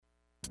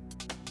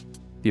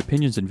The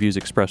opinions and views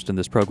expressed in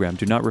this program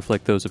do not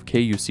reflect those of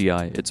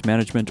KUCI, its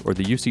management, or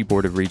the UC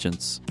Board of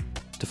Regents.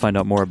 To find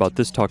out more about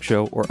this talk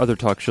show or other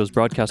talk shows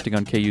broadcasting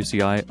on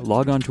KUCI,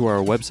 log on to our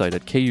website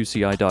at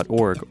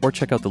kuci.org or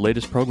check out the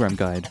latest program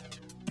guide.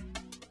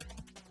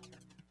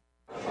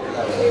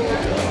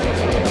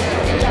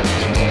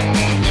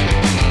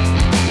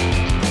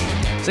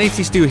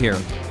 Safety Stu here.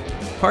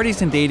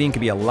 Parties and dating can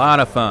be a lot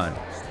of fun,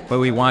 but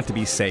we want to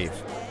be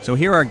safe. So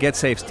here are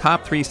GetSafe's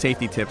top 3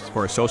 safety tips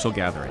for a social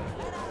gathering.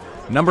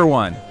 Number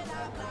 1,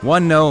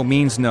 one no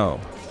means no.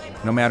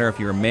 No matter if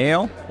you're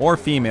male or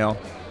female,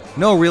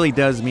 no really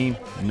does mean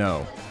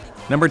no.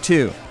 Number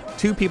 2,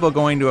 2 people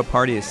going to a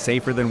party is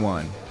safer than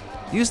 1.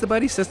 Use the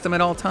buddy system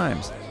at all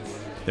times.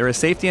 There is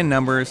safety in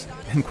numbers,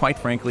 and quite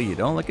frankly, you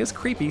don't look as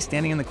creepy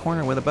standing in the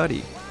corner with a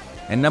buddy.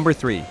 And number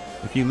 3,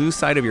 if you lose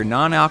sight of your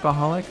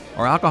non-alcoholic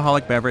or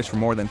alcoholic beverage for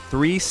more than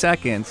 3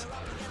 seconds,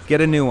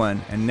 get a new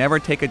one and never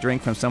take a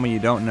drink from someone you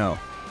don't know,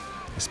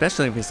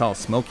 especially if it's all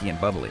smoky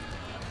and bubbly.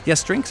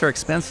 Yes, drinks are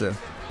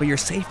expensive, but your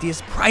safety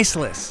is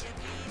priceless.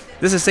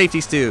 This is Safety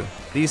Stu.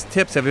 These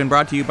tips have been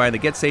brought to you by the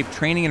GetSafe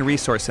Training and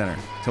Resource Center.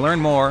 To learn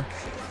more,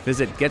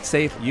 visit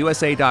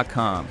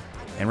GetSafeUSA.com.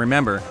 And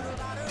remember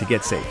to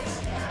get safe.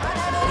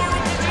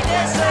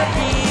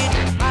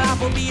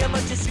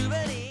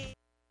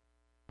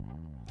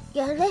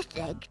 You're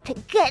listening to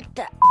Get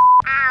the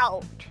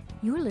Out.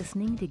 You're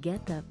listening to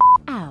Get the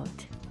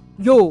Out.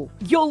 Yo,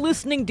 you're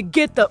listening to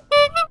Get the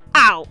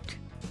Out.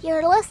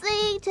 You're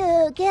listening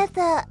to Get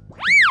the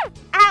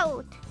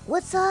Out.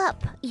 What's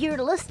up?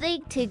 You're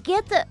listening to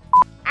Get the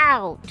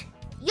Out.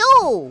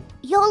 Yo,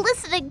 you're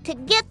listening to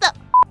Get the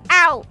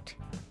Out.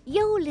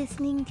 You're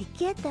listening to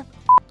Get the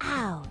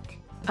Out.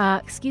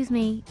 Excuse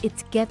me,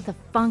 it's Get the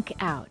Funk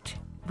Out.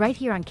 Right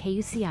here on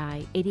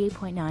KUCI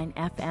 88.9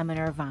 FM in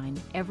Irvine,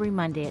 every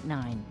Monday at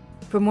 9.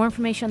 For more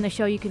information on the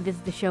show, you can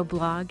visit the show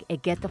blog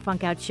at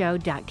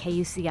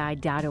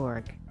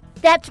getthefunkoutshow.kuci.org.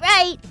 That's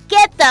right.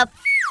 Get the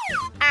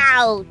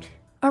out.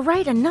 All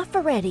right, enough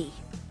already.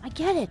 I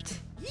get it.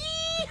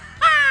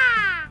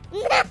 Yeehaw!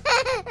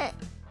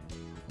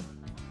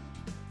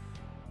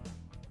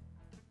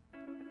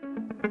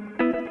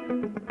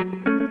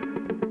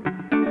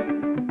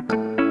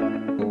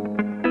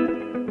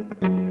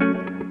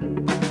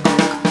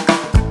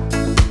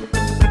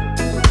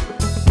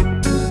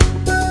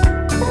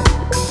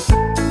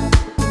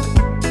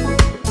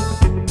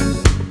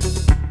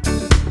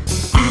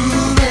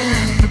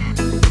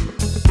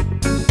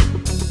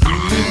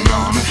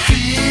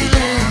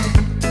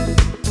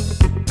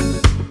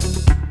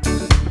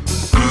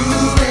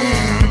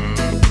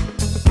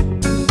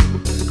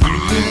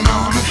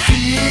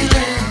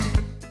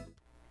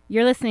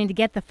 You're listening to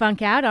Get the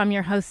Funk Out. I'm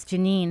your host,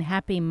 Janine.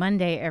 Happy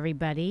Monday,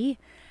 everybody.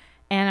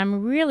 And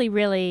I'm really,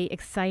 really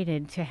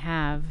excited to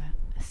have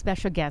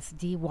special guest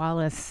Dee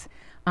Wallace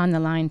on the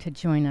line to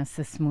join us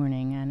this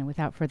morning. And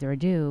without further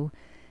ado,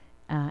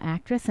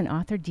 actress and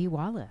author Dee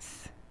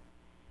Wallace.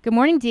 Good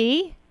morning,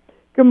 Dee.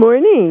 Good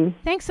morning.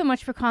 Thanks so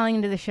much for calling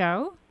into the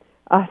show.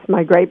 It's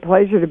my great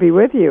pleasure to be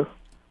with you.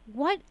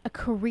 What a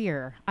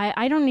career.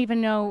 I don't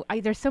even know.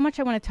 There's so much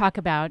I want to talk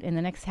about in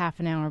the next half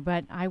an hour,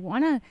 but I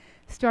want to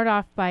start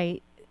off by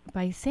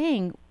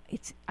saying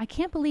I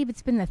can't believe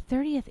it's been the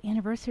 30th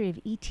anniversary of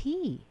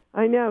E.T.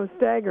 I know,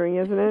 staggering,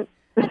 isn't it?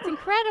 That's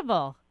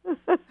incredible.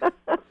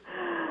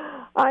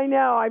 I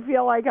know. I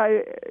feel like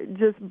I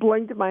just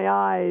blinked my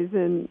eyes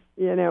and,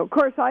 of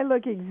course I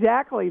look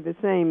exactly the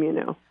same,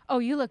 Oh,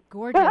 you look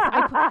gorgeous. No,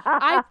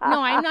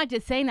 I'm not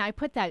just saying that. I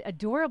put that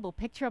adorable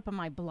picture up on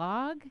my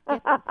blog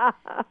of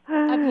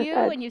you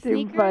and your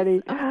sneakers.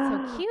 Funny.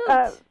 Oh, it's so cute.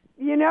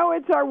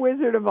 It's our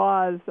Wizard of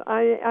Oz.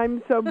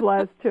 I'm so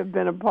blessed to have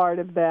been a part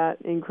of that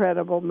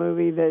incredible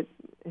movie that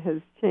has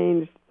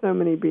changed so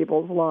many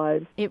people's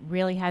lives. It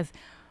really has.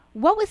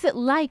 What was it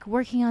like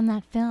working on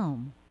that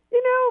film?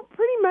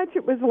 Pretty much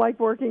it was like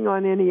working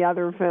on any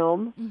other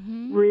film,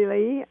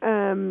 really.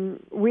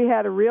 We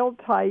had a real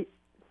tight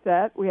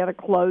set. We had a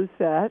closed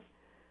set.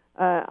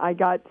 I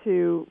got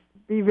to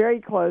be very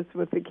close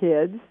with the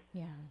kids.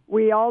 Yeah.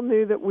 We all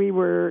knew that we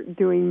were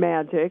doing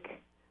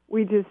magic.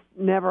 We just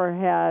never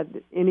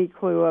had any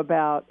clue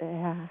about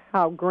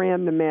how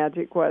grand the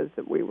magic was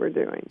that we were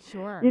doing.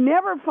 Sure. You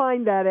never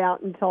find that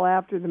out until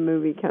after the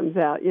movie comes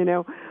out.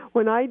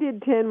 When I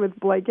did 10 with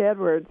Blake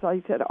Edwards,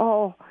 I said,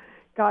 oh,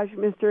 gosh,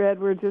 Mr.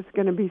 Edwards, it's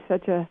going to be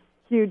such a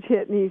huge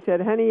hit. And he said,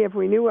 honey, if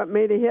we knew what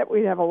made a hit,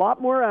 we'd have a lot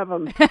more of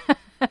them.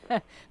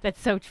 That's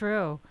so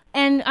true.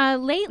 And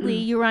lately,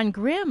 you're on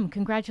Grimm.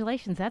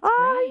 Congratulations. That's great.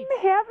 I'm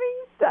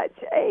having such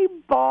a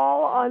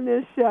ball on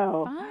this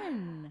show.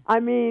 Fun.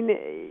 I mean,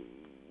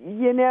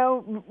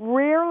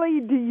 rarely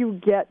do you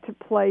get to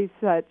play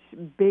such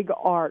big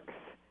arcs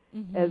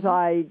as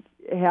I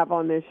have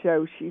on this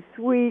show. She's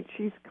sweet,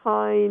 she's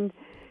kind,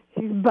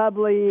 she's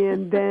bubbly,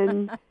 and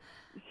then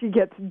she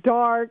gets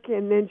dark,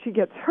 and then she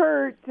gets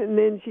hurt, and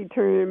then she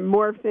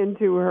morphs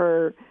into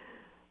her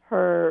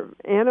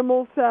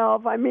animal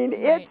self. I mean,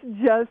 Right. It's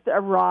just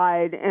a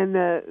ride, and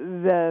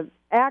the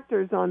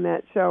actors on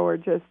that show are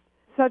just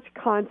such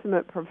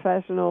consummate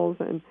professionals,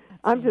 and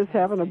I'm just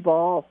having a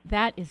ball.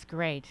 That is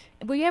great.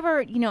 Were you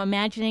ever,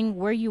 imagining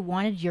where you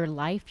wanted your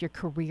life, your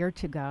career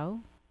to go?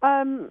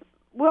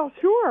 Well,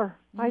 sure.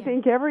 I Yeah.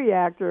 think every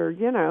actor,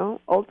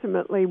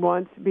 ultimately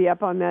wants to be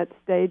up on that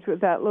stage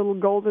with that little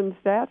golden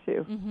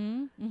statue.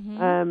 Mm-hmm.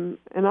 Mm-hmm.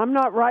 And I'm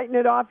not writing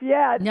it off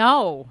yet.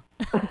 No.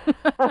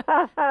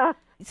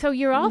 So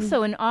you're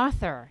also an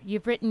author.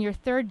 You've written your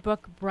third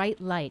book, Bright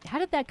Light. How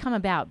did that come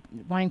about,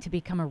 wanting to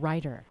become a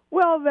writer?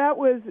 Well, that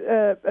was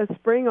a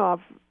spring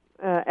off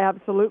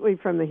absolutely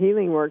from the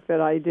healing work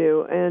that I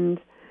do. And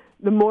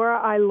the more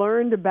I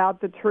learned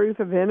about the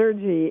truth of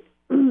energy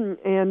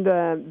and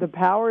the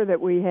power that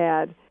we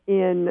had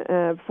in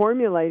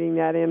formulating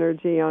that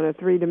energy on a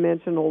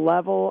three-dimensional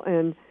level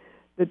and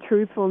the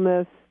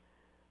truthfulness,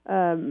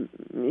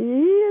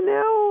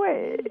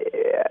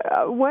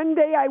 one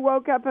day I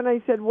woke up and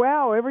I said,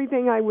 wow,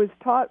 everything I was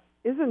taught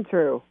isn't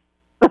true.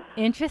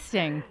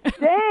 Interesting.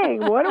 Dang,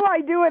 what do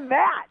I do with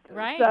that?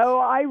 Right. So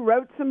I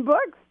wrote some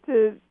books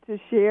to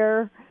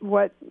share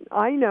what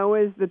I know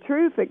is the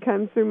truth that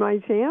comes through my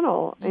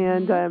channel.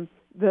 Mm-hmm. And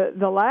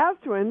the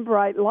last one,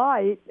 Bright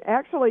Light,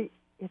 actually,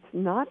 it's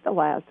not the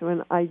last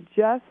one. I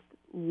just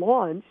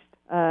launched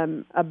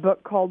a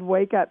book called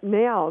Wake Up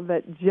Now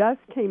that just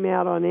came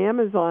out on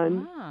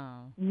Amazon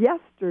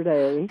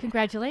yesterday.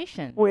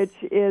 Congratulations. Which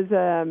is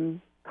a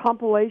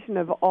compilation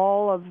of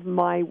all of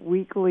my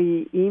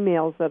weekly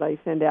emails that I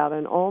send out,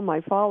 and all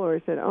my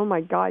followers said, oh, my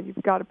God,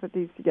 you've got to put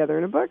these together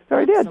in a book. So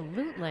I did.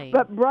 Absolutely.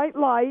 But Bright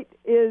Light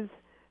is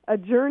a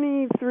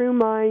journey through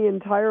my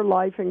entire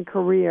life and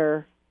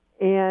career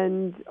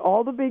and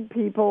all the big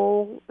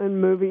people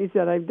and movies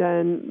that I've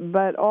done,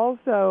 but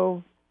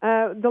also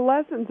the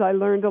lessons I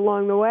learned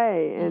along the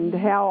way and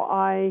how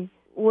I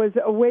was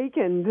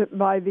awakened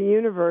by the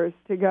universe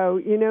to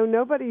go,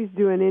 nobody's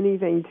doing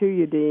anything to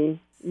you,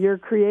 Dee. You're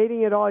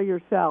creating it all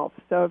yourself.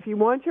 So if you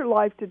want your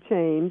life to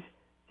change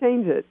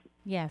it.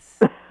 Yes,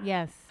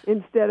 yes.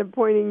 Instead of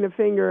pointing the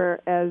finger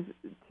as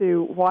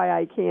to why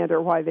I can't or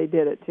why they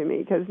did it to me,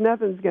 because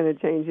nothing's going to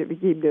change if you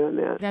keep doing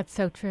that. That's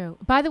so true.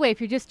 By the way,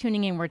 if you're just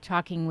tuning in, we're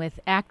talking with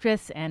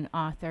actress and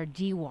author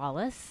Dee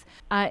Wallace.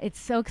 It's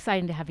so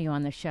exciting to have you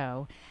on the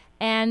show.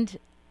 And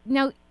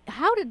now,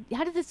 how did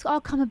this all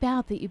come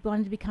about that you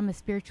wanted to become a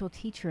spiritual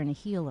teacher and a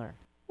healer?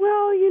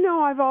 Well,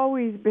 I've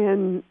always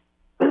been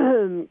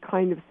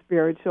kind of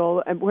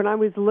spiritual. And when I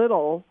was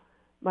little,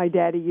 my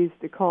daddy used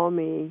to call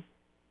me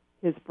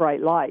his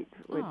bright light,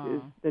 which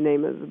is the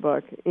name of the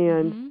book.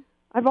 And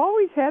I've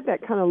always had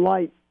that kind of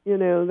light,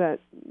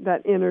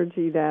 that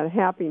energy, that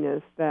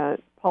happiness,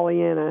 that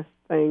Pollyanna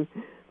thing.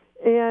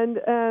 And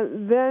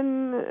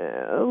then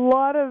a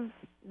lot of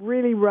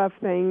really rough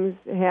things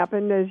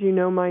happened. As you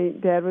know, my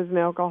dad was an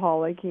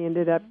alcoholic. He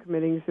ended up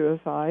committing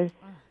suicide.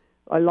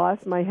 I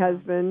lost my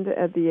husband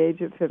at the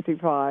age of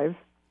 55,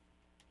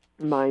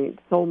 my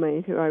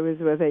soulmate, who I was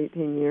with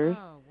 18 years.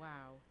 Oh, wow.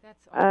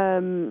 That's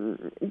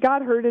awesome.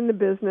 Got hurt in the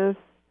business.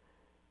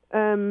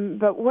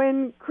 But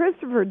when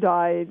Christopher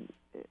died,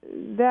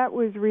 that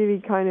was really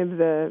kind of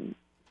the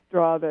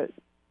straw that,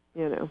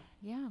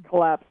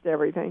 collapsed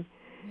everything.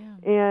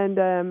 Yeah.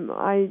 And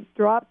I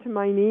dropped to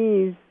my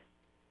knees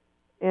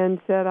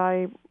and said,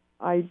 I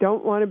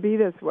don't want to be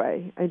this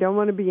way. I don't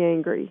want to be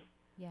angry.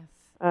 Yes.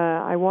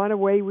 I want a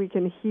way we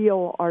can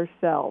heal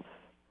ourselves.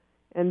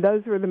 And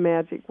those were the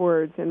magic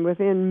words. And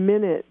within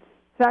minutes,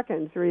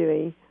 seconds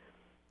really,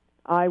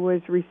 I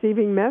was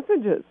receiving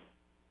messages.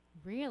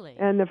 Really?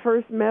 And the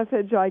first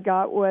message I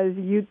got was,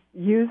 you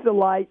use the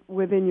light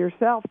within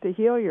yourself to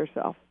heal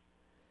yourself.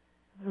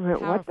 I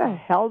went, what the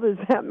hell does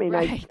that mean?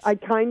 Right. I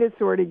kind of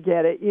sort of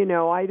get it.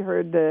 I'd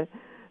heard the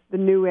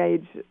New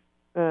Age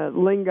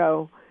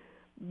lingo.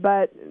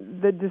 But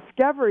the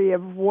discovery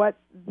of what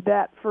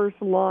that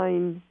first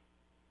line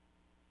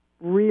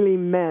really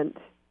meant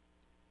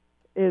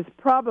is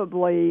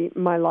probably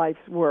my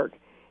life's work.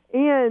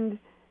 And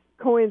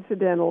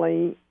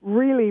coincidentally,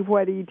 really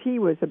what E.T.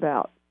 was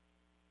about.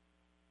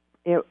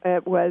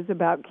 It was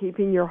about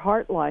keeping your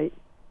heart light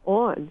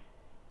on,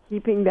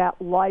 keeping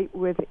that light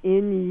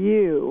within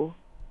you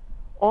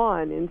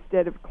on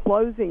instead of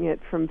closing it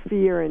from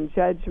fear and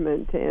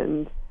judgment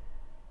and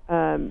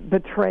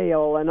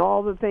betrayal and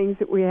all the things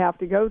that we have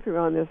to go through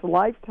on this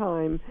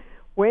lifetime.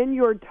 When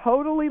you're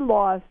totally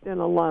lost and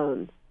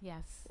alone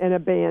and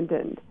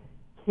abandoned,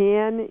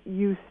 can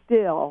you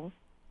still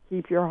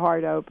keep your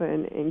heart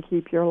open and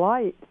keep your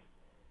light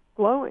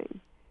glowing?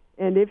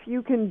 And if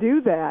you can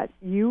do that,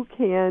 you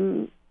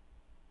can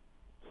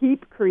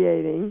keep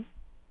creating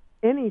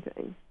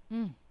anything.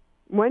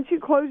 Once you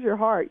close your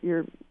heart,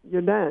 you're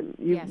done.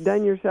 You've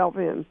done yourself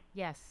in.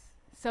 Yes,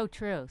 so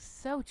true,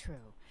 so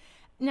true.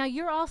 Now,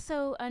 you're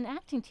also an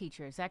acting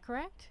teacher, is that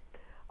correct?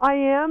 I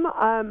am.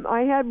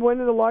 I had one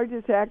of the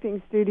largest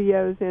acting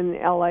studios in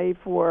L.A.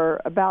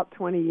 for about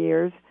 20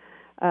 years.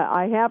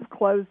 I have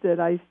closed it.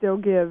 I still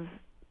give,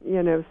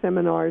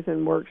 seminars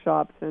and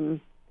workshops and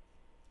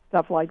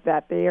stuff like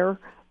that there.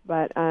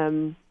 But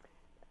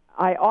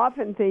I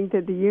often think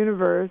that the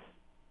universe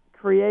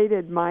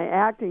created my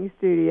acting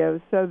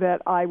studio so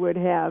that I would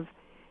have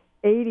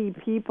 80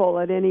 people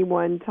at any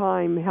one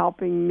time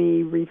helping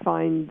me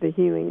refine the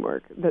healing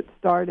work that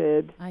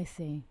started I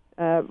see.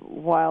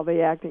 while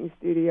the acting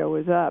studio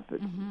was up.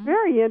 It's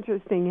very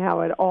interesting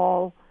how it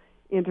all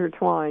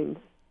intertwines.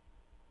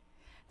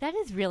 That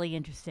is really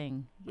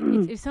interesting.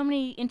 There's so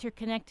many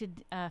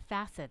interconnected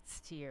facets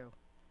to you.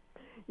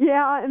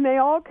 Yeah, and they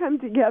all come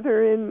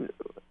together in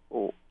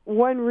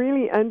one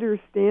really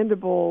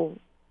understandable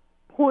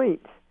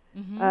point.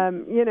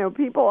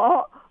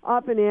 People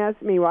often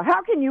ask me, well,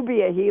 how can you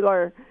be a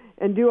healer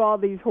and do all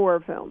these horror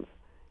films?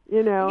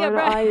 And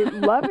I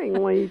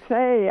lovingly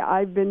say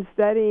I've been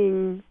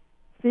studying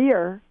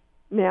fear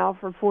now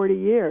for 40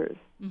 years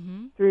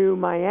through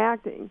my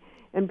acting.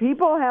 And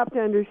people have to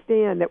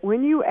understand that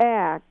when you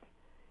act,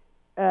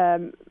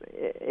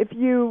 if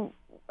you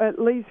at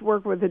least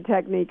work with the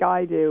technique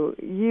I do,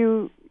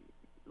 you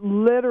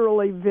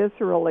literally,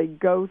 viscerally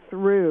go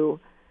through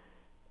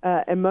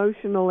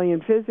emotionally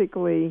and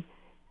physically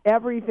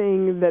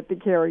everything that the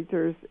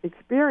character's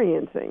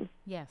experiencing.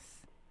 Yes.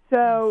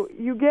 So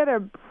you get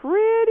a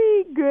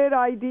pretty good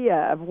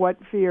idea of what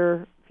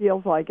fear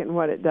feels like and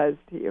what it does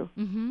to you.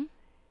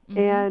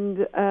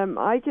 And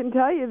I can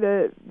tell you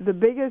that the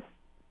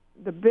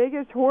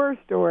biggest horror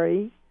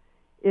story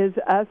is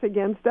us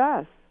against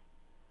us,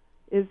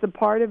 is the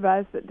part of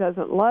us that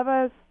doesn't love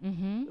us,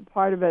 the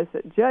part of us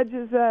that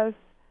judges us,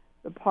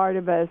 the part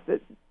of us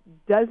that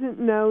doesn't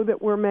know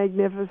that we're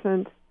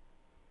magnificent.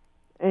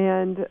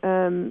 And,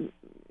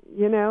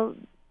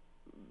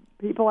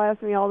 people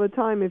ask me all the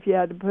time, if you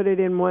had to put it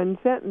in one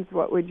sentence,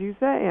 what would you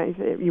say? I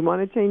say, if you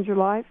want to change your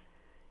life,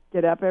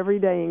 get up every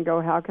day and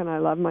go, how can I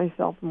love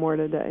myself more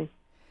today?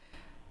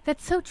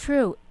 That's so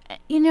true.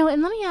 And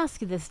let me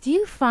ask you this. Do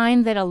you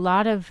find that a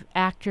lot of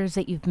actors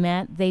that you've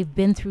met, they've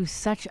been through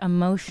such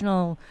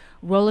emotional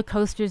roller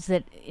coasters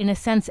that, in a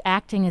sense,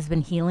 acting has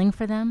been healing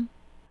for them?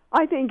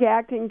 I think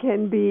acting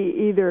can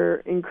be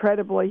either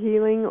incredibly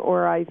healing,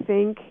 or I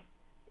think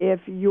if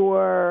you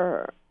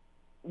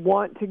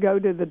want to go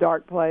to the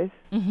dark place,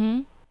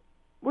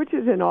 which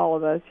is in all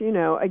of us,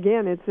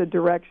 again, it's a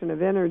direction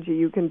of energy.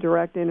 You can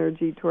direct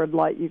energy toward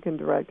light. You can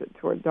direct it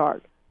toward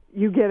dark.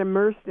 You get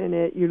immersed in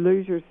it. You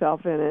lose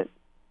yourself in it.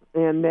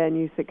 And then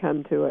you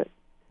succumb to it.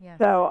 Yes.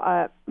 So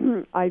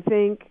I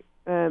think,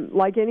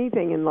 like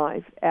anything in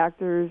life,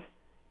 actors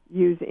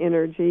use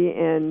energy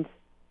and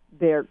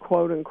their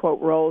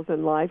quote-unquote roles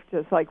in life,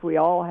 just like we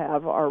all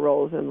have our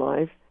roles in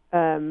life,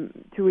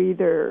 to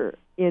either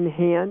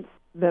enhance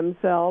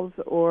themselves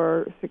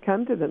or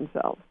succumb to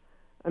themselves.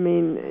 I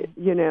mean,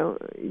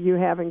 you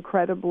have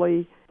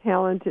incredibly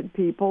talented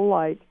people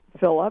like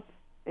Philip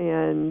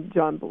and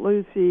John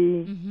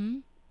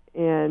Belushi,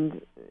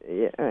 and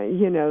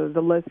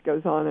the list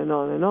goes on and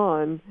on and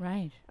on.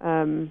 Right.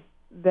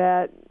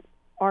 That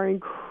are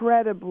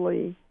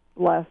incredibly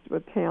blessed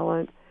with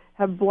talent,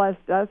 have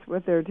blessed us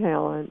with their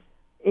talent,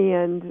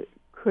 and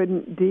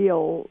couldn't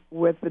deal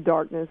with the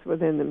darkness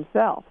within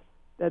themselves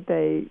that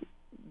they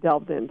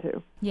delved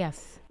into.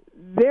 Yes.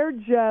 They're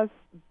just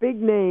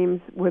big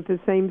names with the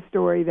same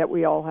story that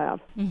we all have.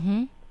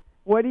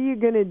 What are you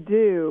going to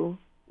do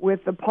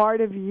with the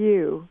part of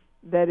you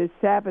that is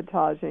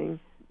sabotaging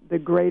the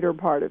greater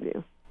part of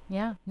you?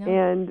 Yeah.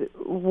 And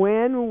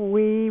when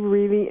we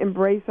really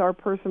embrace our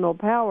personal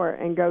power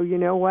and go, you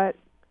know what,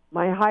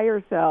 my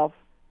higher self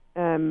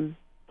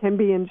can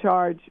be in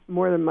charge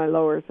more than my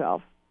lower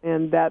self,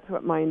 and that's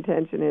what my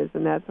intention is,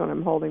 and that's what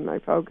I'm holding my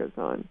focus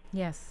on.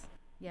 Yes.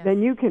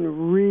 Then you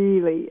can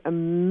really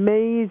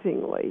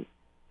amazingly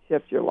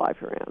shift your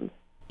life around.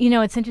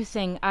 It's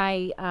interesting.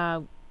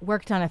 I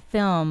worked on a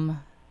film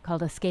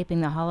called Escaping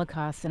the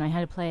Holocaust, and I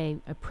had to play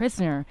a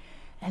prisoner,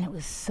 and it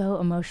was so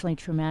emotionally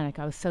traumatic.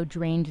 I was so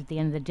drained at the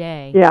end of the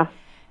day. Yeah.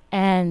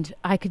 And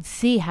I could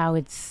see how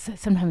it's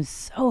sometimes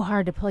so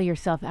hard to pull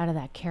yourself out of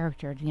that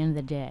character at the end of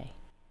the day.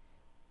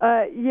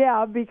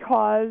 Yeah,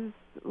 because,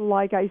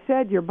 like I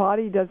said, your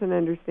body doesn't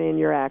understand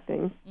your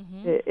acting.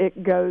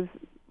 It goes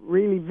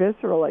really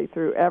viscerally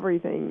through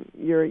everything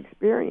you're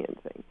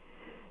experiencing.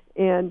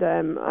 And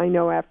I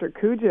know after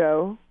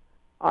Cujo,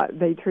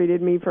 they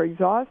treated me for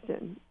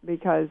exhaustion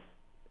because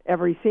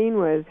every scene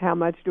was, how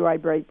much do I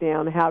break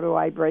down? How do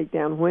I break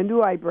down? When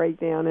do I break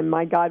down? And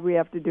my God, we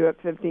have to do it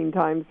 15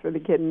 times for the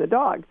kid and the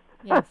dog.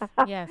 Yes,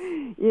 yes.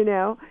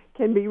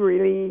 Can be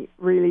really,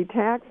 really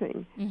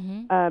taxing.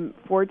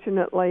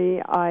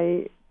 Fortunately,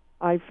 I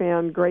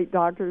found great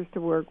doctors to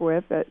work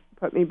with that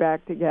put me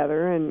back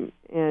together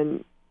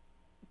and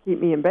keep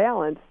me in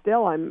balance.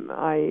 Still,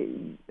 I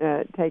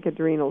take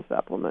adrenal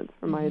supplements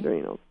for my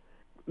adrenals.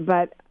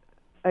 But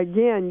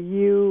again,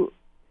 you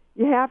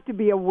have to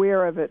be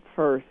aware of it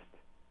first,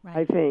 right.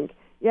 I think.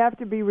 You have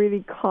to be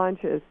really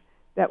conscious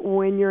that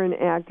when you're an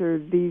actor,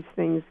 these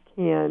things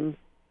can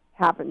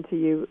happen to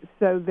you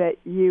so that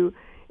you...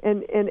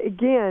 And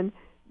again,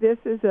 this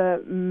is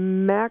a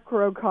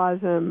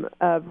macrocosm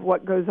of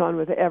what goes on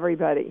with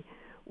everybody.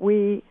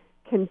 We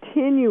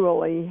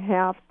continually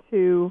have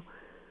to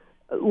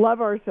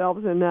love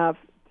ourselves enough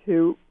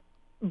to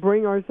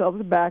bring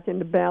ourselves back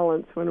into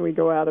balance when we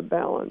go out of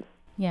balance.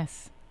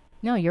 Yes.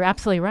 No, you're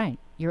absolutely right.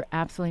 You're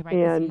absolutely right. 'Cause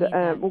you And need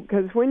that.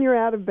 because when you're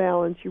out of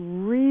balance, you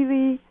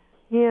really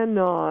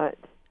cannot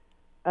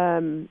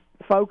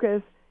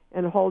focus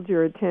and hold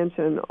your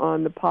attention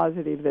on the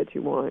positive that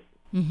you want.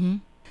 Mm-hmm.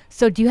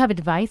 So do you have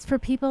advice for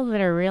people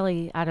that are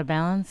really out of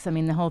balance? I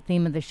mean, the whole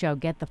theme of the show,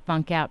 get the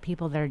funk out,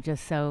 people that are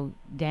just so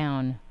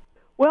down.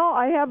 Well,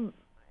 I have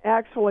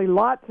actually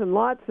lots and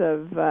lots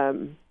of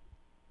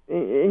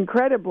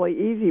incredibly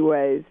easy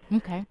ways.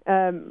 Okay.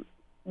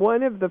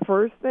 One of the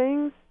first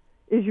things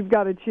is you've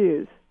got to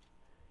choose.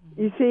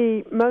 You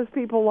see, most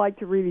people like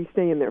to really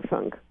stay in their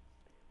funk.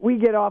 We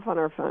get off on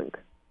our funk.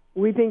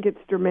 We think it's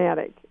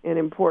dramatic and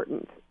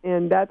important,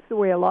 and that's the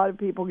way a lot of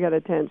people get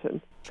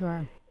attention.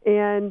 Sure.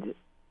 And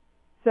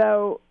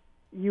so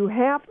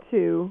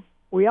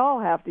we all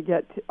have to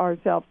get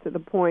ourselves to the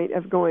point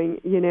of going,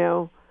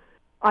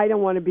 I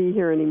don't want to be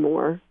here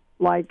anymore,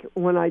 like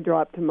when I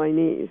dropped to my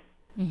knees.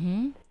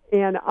 Mm-hmm.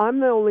 And I'm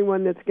the only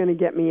one that's going to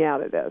get me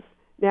out of this.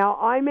 Now,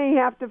 I may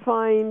have to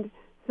find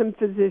some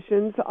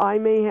physicians. I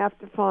may have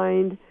to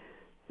find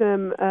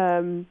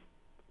some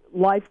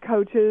life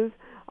coaches.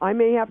 I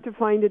may have to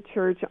find a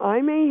church.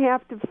 I may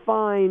have to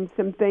find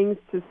some things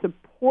to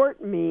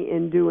support me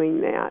in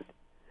doing that.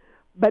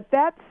 But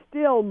that's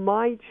still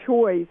my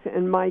choice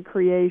and my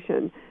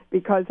creation,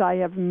 because I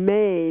have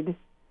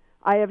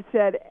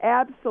said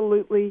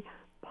absolutely,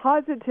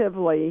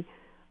 positively,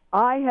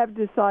 I have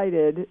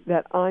decided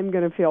that I'm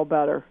going to feel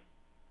better.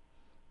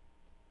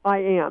 I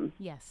am.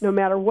 Yes. No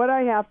matter what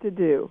I have to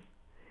do.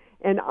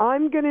 And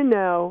I'm going to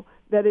know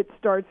that it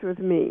starts with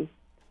me.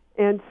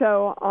 And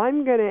so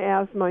I'm going to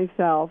ask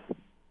myself,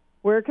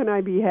 where can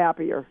I be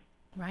happier?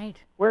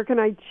 Right. Where can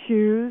I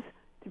choose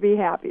to be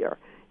happier?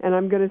 And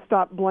I'm going to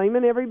stop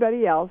blaming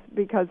everybody else,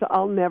 because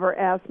I'll never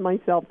ask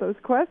myself those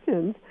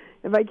questions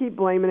if I keep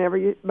blaming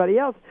everybody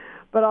else.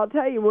 But I'll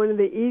tell you, one of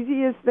the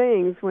easiest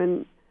things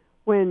when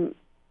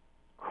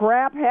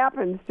crap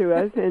happens to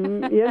us,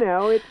 and,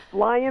 it's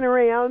flying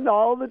around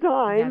all the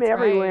time, That's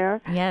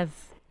everywhere, right. Yes.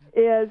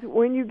 is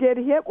when you get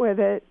hit with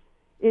it,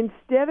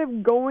 instead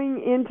of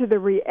going into the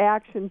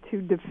reaction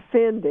to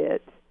defend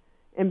it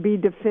and be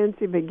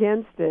defensive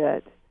against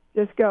it,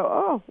 just go,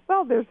 oh,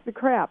 well, there's the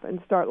crap,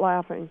 and start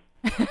laughing.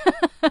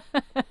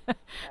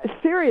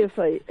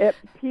 Seriously,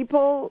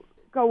 people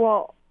go,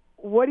 well,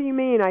 what do you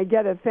mean I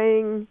get a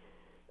thing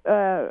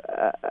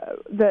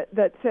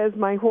that says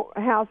my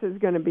house is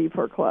going to be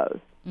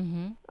foreclosed?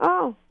 Mm-hmm.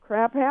 Oh,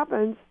 crap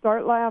happens,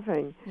 start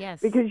laughing. Yes.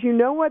 Because you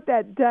know what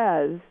that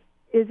does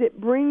is it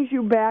brings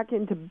you back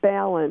into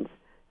balance,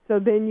 so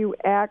then you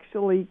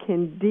actually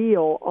can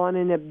deal on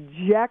an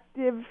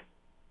objective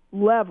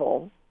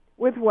level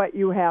with what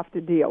you have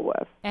to deal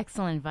with.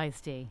 Excellent advice,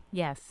 Dee.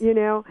 Yes. Yes.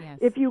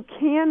 If you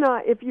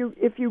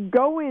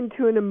go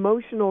into an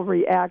emotional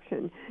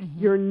reaction,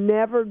 you're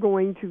never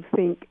going to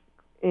think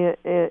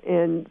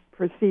and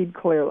proceed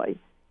clearly.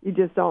 You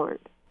just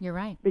aren't. You're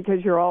right.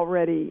 Because you're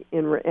already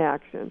in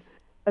reaction.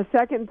 A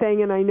second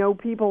thing, and I know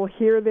people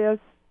hear this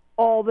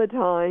all the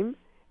time,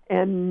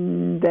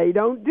 and they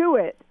don't do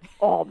it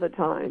all the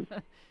time,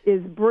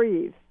 is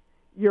breathe.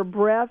 Your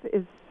breath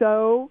is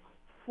so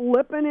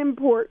flippin'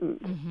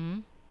 important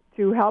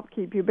to help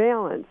keep you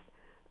balanced.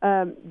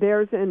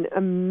 There's an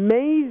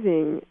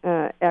amazing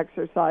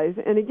exercise,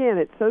 and again,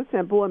 it's so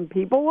simple, and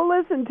people will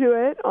listen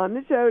to it on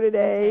the show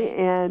today,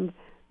 and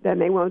then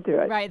they won't do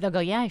it. Right, they'll go,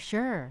 yeah,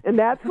 sure. And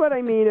that's what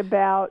I mean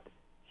about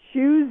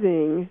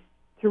choosing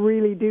to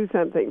really do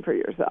something for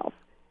yourself.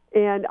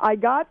 And I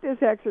got this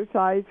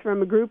exercise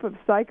from a group of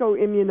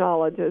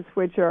psychoimmunologists,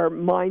 which are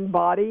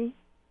mind-body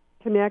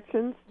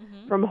connections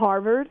from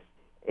Harvard,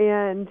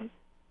 and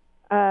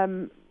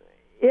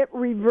it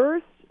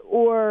reversed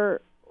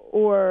or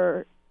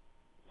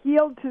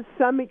healed to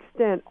some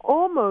extent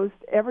almost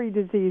every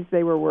disease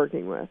they were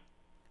working with.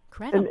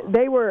 Incredible. And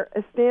they were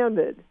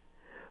astounded.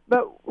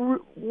 But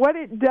what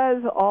it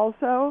does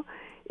also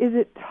is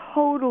it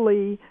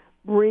totally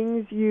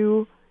brings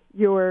your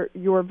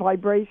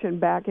vibration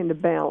back into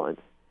balance.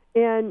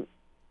 And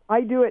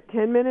I do it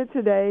 10 minutes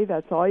a day.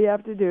 That's all you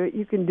have to do it.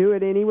 You can do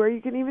it anywhere.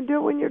 You can even do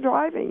it when you're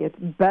driving. It's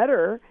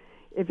better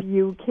if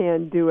you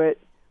can do it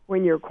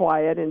when you're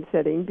quiet and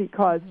sitting,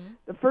 because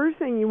the first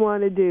thing you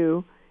want to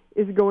do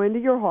is go into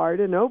your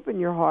heart and open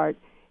your heart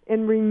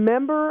and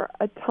remember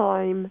a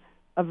time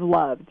of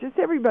love. Just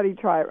everybody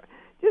try it.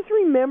 Just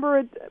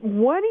remember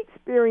one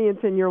experience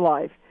in your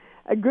life.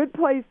 A good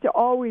place to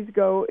always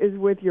go is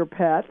with your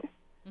pet,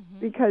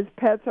 because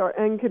pets are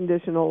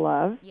unconditional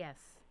love. Yes.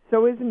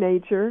 So is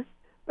nature.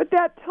 But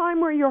that time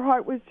where your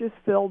heart was just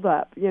filled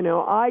up,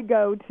 I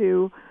go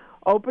to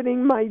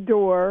opening my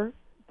door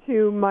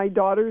to my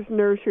daughter's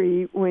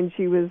nursery when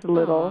she was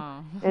little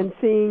and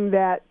seeing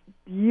that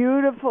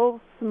beautiful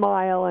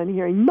smile and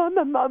hearing,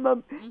 Mama,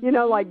 Mama,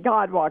 like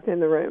God walked in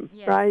the room,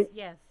 right?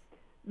 Yes.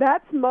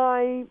 That's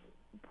my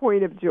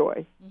point of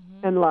joy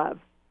and love.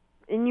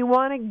 And you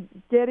want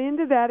to get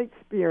into that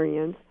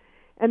experience,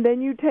 and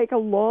then you take a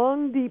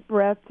long, deep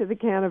breath to the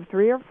count of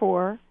 3 or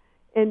 4,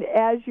 and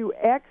as you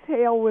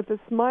exhale with a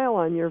smile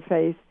on your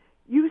face,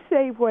 you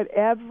say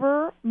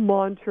whatever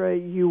mantra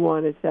you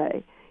want to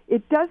say.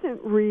 it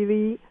doesn't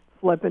really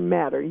flippin'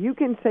 matter. You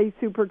can say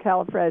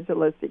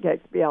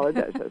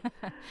supercalifragilisticexpialidocious.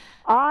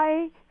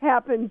 I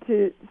happen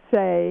to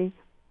say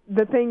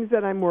the things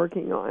that I'm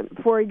working on.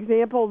 For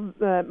example,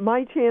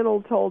 my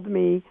channel told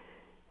me,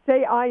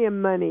 say I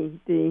am money,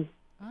 Dee.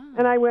 Oh.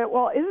 And I went,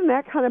 well, isn't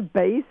that kind of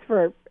base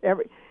for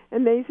every...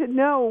 And they said,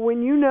 no,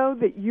 when you know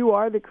that you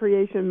are the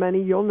creation of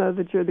money, you'll know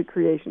that you're the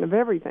creation of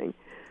everything.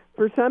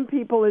 For some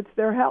people, it's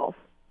their health.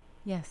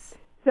 Yes.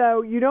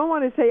 So you don't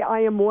want to say I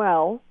am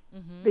well,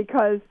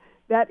 because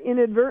that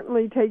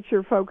inadvertently takes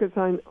your focus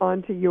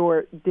onto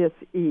your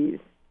dis-ease.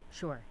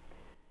 Sure.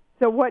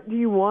 So what do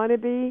you want to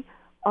be?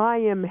 I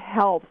am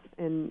health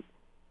and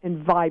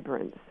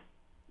vibrance.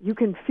 You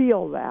can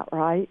feel that,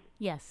 right?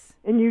 Yes.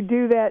 And you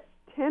do that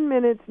 10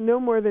 minutes, no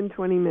more than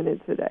 20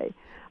 minutes a day.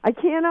 I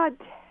cannot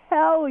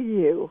tell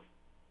you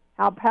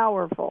how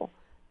powerful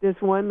this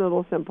one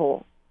little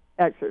simple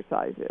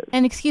exercise is.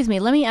 And excuse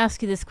me, let me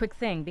ask you this quick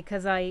thing,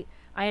 because I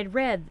had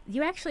read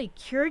you actually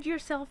cured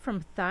yourself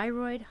from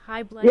thyroid,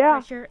 high blood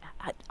pressure,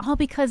 all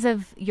because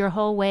of your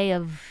whole way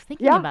of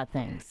thinking about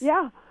things.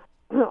 Yeah.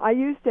 I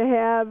used to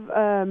have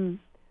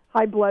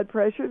high blood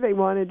pressure. They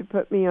wanted to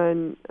put me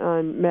on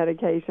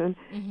medication.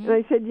 And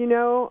I said,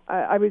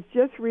 I was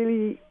just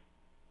really,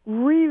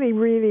 really,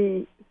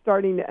 really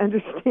starting to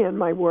understand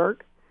my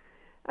work.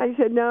 I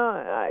said,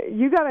 no,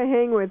 you got to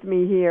hang with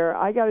me here.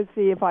 I got to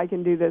see if I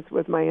can do this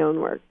with my own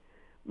work.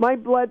 My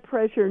blood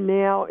pressure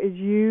now is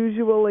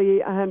usually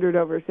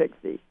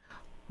 100/60.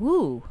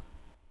 Ooh.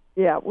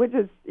 Yeah, which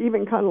is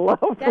even kind of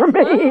low for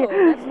me.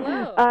 That's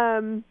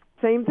low.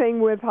 Same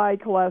thing with high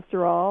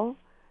cholesterol.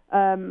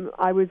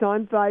 I was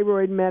on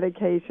thyroid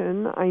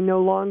medication. I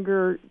no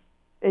longer,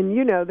 and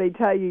they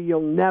tell you you'll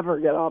never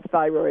get off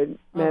thyroid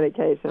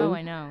medication. Oh,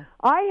 I know.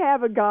 I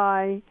have a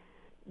guy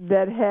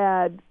that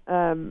had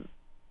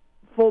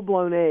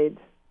full-blown AIDS.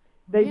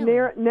 They've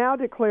now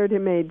declared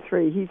him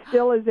AIDS-free. He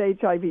still is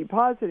HIV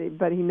positive,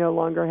 but he no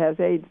longer has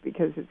AIDS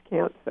because his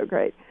count's so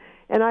great.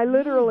 And I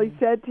literally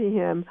said to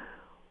him,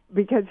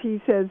 because he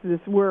says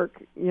this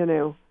work,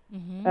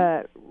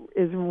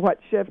 is what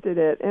shifted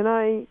it. And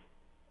I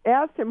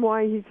asked him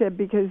why. He said,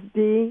 because,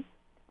 Dee,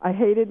 I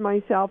hated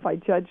myself. I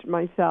judged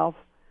myself.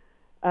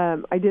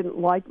 I didn't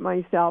like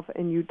myself,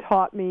 and you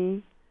taught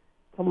me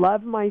to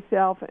love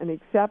myself and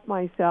accept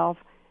myself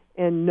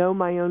and know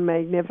my own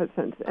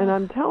magnificence. And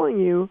I'm telling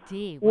you,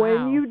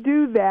 when you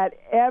do that,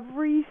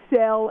 every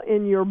cell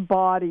in your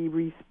body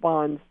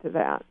responds to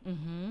that.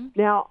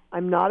 Now,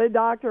 I'm not a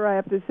doctor. I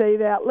have to say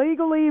that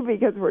legally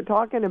because we're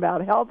talking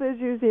about health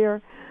issues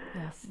here.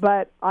 Yes.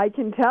 But I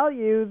can tell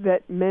you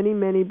that many,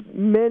 many,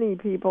 many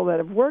people that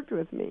have worked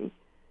with me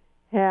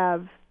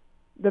have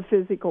the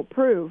physical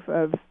proof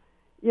of,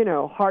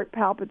 heart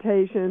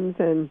palpitations.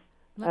 And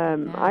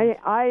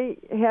I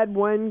had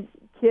one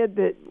kid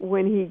that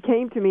when he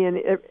came to me, and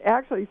it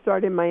actually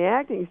started in my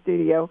acting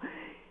studio,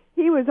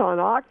 he was on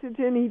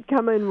oxygen. He'd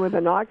come in with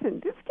an oxygen.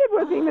 This kid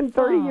wasn't even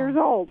 30 years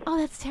old. Oh,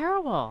 that's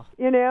terrible.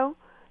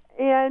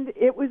 And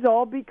it was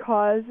all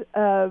because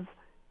of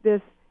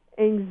this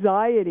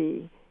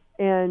anxiety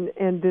and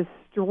this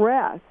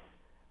stress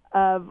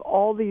of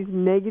all these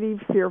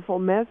negative, fearful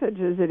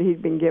messages that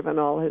he'd been given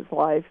all his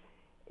life,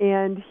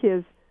 and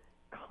his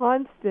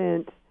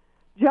constant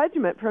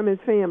judgment from his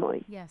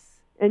family.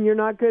 Yes. And you're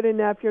not good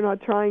enough, you're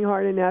not trying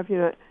hard enough,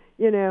 you're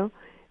not,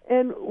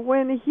 And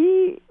when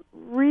he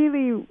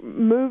really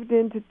moved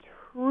into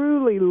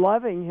truly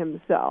loving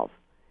himself,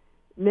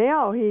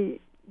 now he's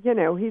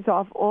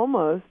off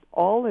almost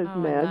all his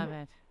meds. I love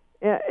it.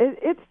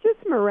 It's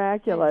just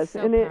miraculous.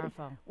 It's so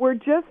powerful. We're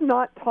just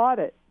not taught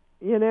it,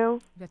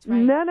 That's right.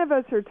 None of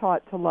us are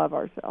taught to love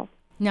ourselves.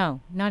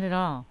 No, not at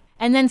all.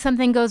 And then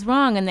something goes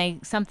wrong, and a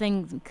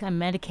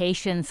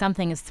medication,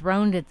 something is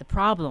thrown at the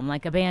problem,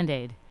 like a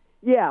Band-Aid.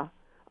 Yeah.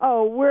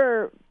 Oh,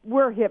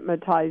 we're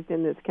hypnotized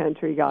in this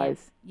country,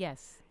 guys.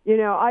 Yes.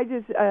 I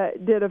just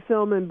did a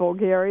film in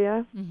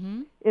Bulgaria.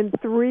 In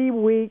 3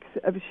 weeks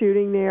of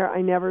shooting there,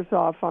 I never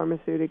saw a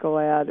pharmaceutical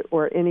ad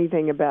or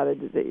anything about a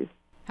disease.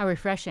 How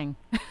refreshing.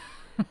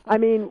 I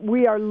mean,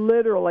 we are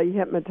literally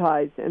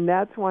hypnotized, and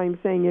that's why I'm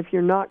saying if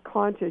you're not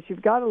conscious,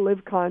 you've got to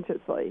live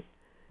consciously.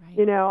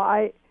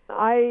 Right.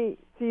 I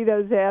see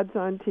those ads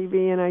on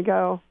TV, and I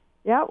go,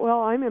 yeah,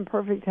 well, I'm in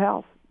perfect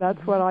health.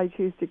 That's what I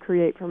choose to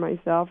create for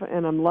myself,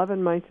 and I'm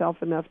loving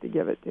myself enough to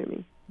give it to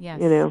me.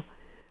 Yes.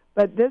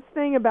 But this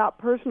thing about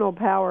personal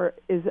power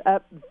is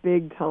up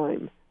big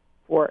time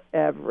for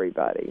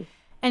everybody.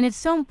 And it's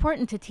so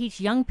important to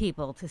teach young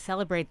people to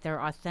celebrate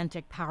their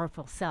authentic,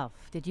 powerful self.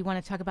 Did you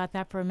want to talk about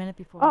that for a minute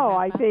before we wrap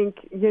I up?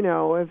 think,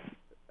 if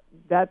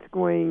that's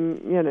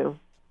going,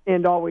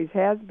 and always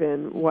has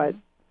been what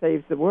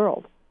saves the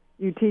world.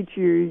 You teach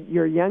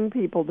your young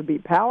people to be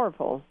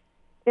powerful.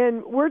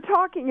 And we're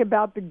talking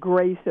about the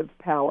grace of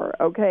power,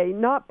 okay?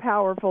 Not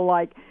powerful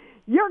like,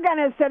 you're going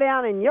to sit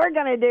down and you're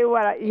going to do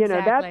what,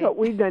 that's what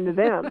we've done to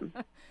them.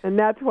 And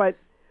that's what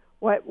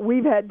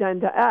we've had done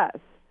to us.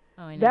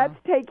 Oh, I know. That's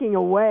taking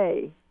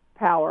away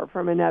power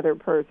from another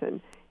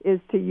person,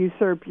 is to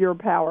usurp your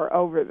power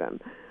over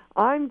them.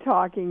 I'm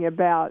talking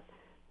about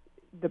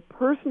the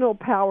personal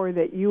power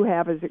that you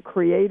have as a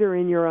creator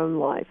in your own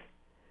life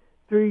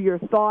through your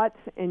thoughts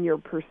and your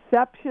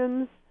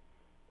perceptions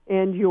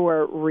and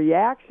your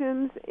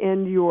reactions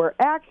and your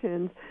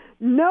actions.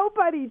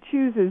 Nobody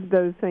chooses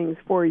those things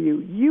for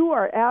you. You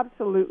are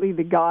absolutely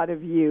the God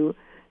of you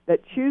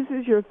that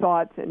chooses your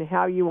thoughts and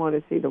how you want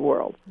to see the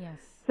world. Yes.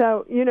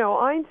 So,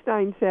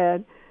 Einstein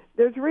said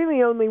there's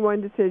really only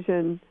one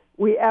decision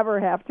we ever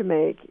have to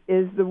make.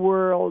 Is the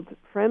world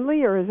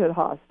friendly or is it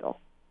hostile?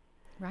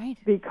 Right.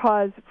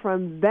 Because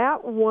from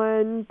that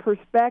one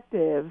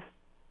perspective,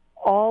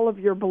 all of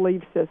your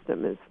belief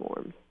system is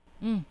formed.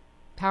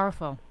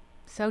 Powerful.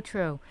 So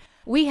true.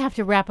 We have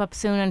to wrap up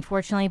soon,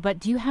 unfortunately, but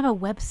do you have a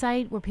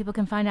website where people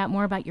can find out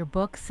more about your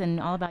books and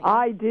all about you?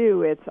 I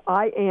do. It's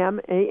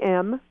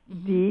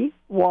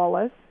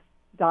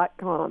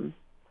IamAMDWallace.com.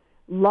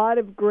 A lot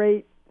of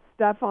great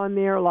stuff on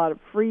there, a lot of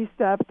free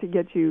stuff to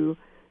get you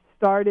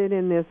started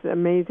in this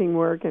amazing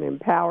work and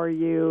empower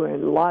you,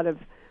 and a lot of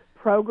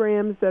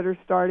programs that are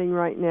starting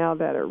right now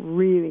that are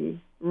really,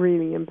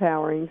 really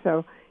empowering.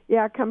 So,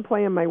 yeah, come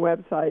play on my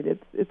website.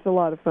 It's a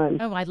lot of fun.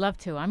 Oh, I'd love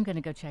to. I'm going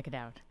to go check it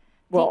out.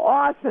 Well,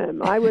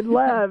 awesome. I would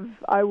love.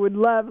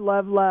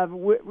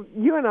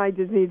 You and I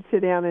just need to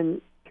sit down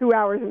in 2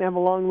 hours and have a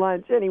long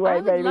lunch anyway,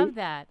 baby. I would love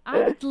that. I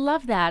would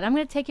love that. I'm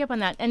going to take you up on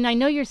that. And I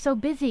know you're so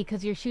busy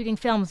because you're shooting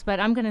films, but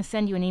I'm going to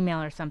send you an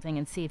email or something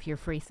and see if you're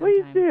free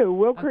sometime. Please do.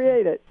 We'll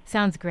create it.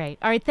 Sounds great.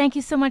 All right. Thank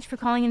you so much for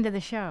calling into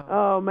the show.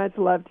 Oh, much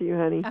love to you,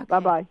 honey. Okay.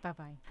 Bye-bye.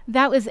 Bye-bye.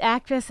 That was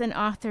actress and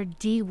author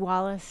Dee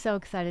Wallace. So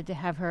excited to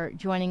have her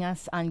joining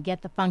us on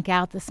Get the Funk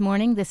Out this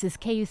morning. This is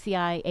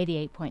KUCI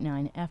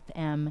 88.9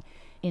 FM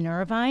in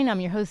Irvine. I'm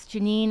your host,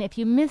 Janine. If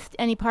you missed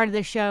any part of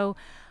the show,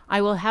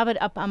 I will have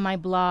it up on my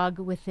blog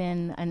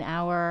within an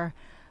hour,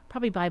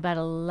 probably by about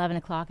 11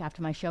 o'clock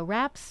after my show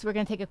wraps. We're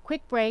going to take a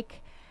quick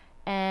break,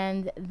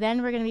 and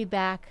then we're going to be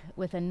back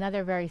with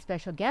another very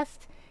special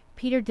guest,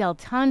 Peter Del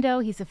Tondo.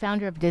 He's the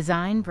founder of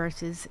Design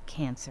versus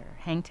Cancer.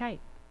 Hang tight.